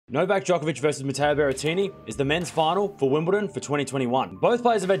Novak Djokovic versus Matteo Berrettini is the men's final for Wimbledon for 2021. Both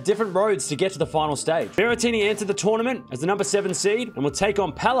players have had different roads to get to the final stage. Berrettini entered the tournament as the number 7 seed and will take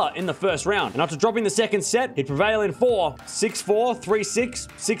on Pella in the first round. And after dropping the second set, he'd prevail in 4, 6-4, 3-6,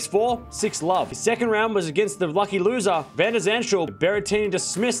 6-4, 6-love. His second round was against the lucky loser, Van der Zandschulp. Berrettini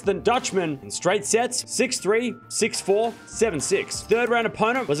dismissed the Dutchman in straight sets, 6-3, 6-4, 7-6. Third round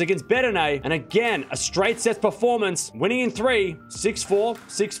opponent was against Bedene, and again, a straight sets performance, winning in 3, 6-4,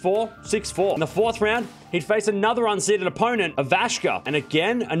 6-4, 6-4. In the fourth round, he'd face another unseeded opponent, Ivashka, and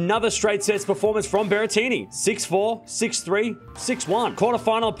again, another straight sets performance from Berrettini, 6-4, 6-3, 6-1.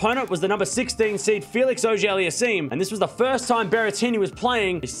 Quarterfinal opponent was the number 16 seed Felix Auger-Aliassime, and this was the first time Berrettini was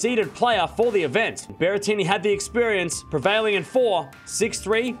playing a seeded player for the event. Berrettini had the experience, prevailing in 4,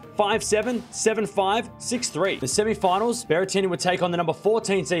 6-3, 5-7, 7-5, 6-3. In the semi-finals, Berrettini would take on the number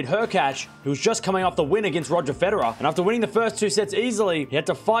 14 seed Hurkacz, who was just coming off the win against Roger Federer, and after winning the first 2 sets easily, he had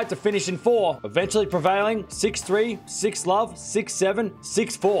to fight to finish in 4, eventually prevailing 6-3, 6-love, 6-7,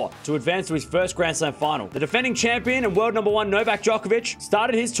 6-4 to advance to his first Grand Slam final. The defending champion and world number 1 Novak Djokovic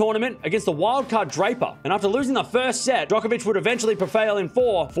started his tournament against the wildcard Draper, and after losing the first set, Djokovic would eventually prevail in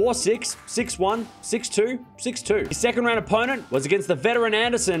 4, 4-6, 6-1, 6-2, 6-2. His second round opponent was against the veteran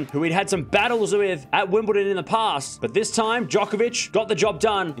Anderson, who he'd had some battles with at Wimbledon in the past, but this time Djokovic got the job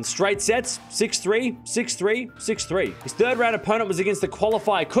done in straight sets, 6-3, 6-3, 6-3. His third round opponent was against the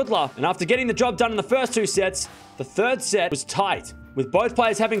qualifier Kudla, and after getting the job done in the first 2 sets, the third set was tight, with both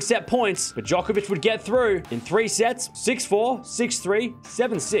players having set points, but Djokovic would get through in 3 sets, 6-4, 6-3,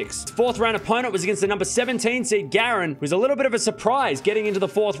 7-6. His fourth round opponent was against the number 17 seed Garin, who's a little bit of a surprise getting into the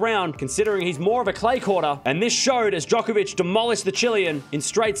fourth round, considering he's more of a clay courter, and this showed as Djokovic demolished the Chilean in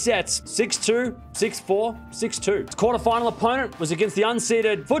straight sets, 6-2, 6-4, 6-2. His quarterfinal opponent was against the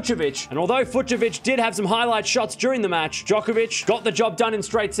unseeded Fucsovics, and although Fucsovics did have some highlight shots during the match, Djokovic got the job done in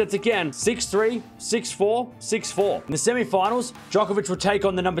straight sets again, 6-3, 6-4, 6-4. In the semifinals, Djokovic would take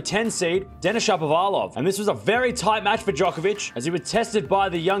on the number 10 seed, Denis Shapovalov. And this was a very tight match for Djokovic, as he was tested by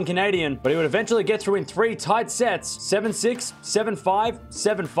the young Canadian, but he would eventually get through in 3 tight sets, 7-6, 7-5,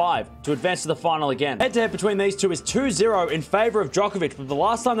 7-5, to advance to the final again. Head-to-head between these two is 2-0 in favor of Djokovic, but the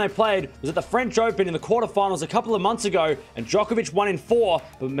last time they played was at the French Open in the quarterfinals a couple of months ago, and Djokovic won in 4,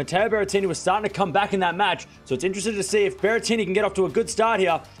 but Matteo Berrettini was starting to come back in that match, so it's interesting to see if Berrettini can get off to a good start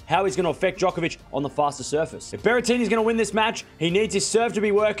here, how he's going to affect Djokovic on the faster surface. If Berrettini's going to win this match, he needs his serve to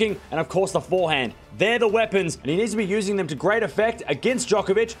be working, and of course the forehand. They're the weapons, and he needs to be using them to great effect against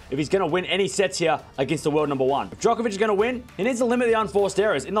Djokovic if he's going to win any sets here against the world number 1. If Djokovic is going to win, he needs to limit the unforced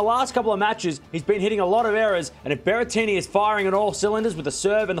errors. In the last couple of matches, he's been hitting a lot of errors, and if Berrettini is firing on all cylinders with the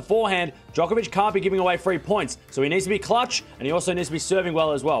serve and the forehand, Djokovic can't be giving away free points. So he needs to be clutch, and he also needs to be serving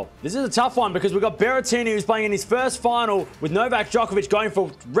well as well. This is a tough one because we've got Berrettini, who's playing in his first final with Novak Djokovic going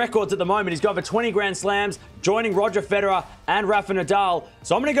for records at the moment. He's got over 20 Grand Slams, joining Roger Federer and Rafael Nadal.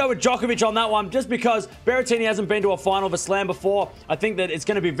 So I'm going to go with Djokovic on that one, just because Berrettini hasn't been to a final of a slam before. I think that it's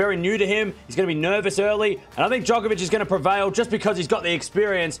going to be very new to him. He's going to be nervous early, and I think Djokovic is going to prevail just because he's got the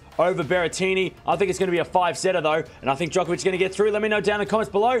experience over Berrettini. I think it's going to be a 5-setter though, and I think Djokovic is going to get through. Let me know down in the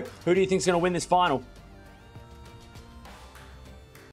comments below, who do you think is going to win this final?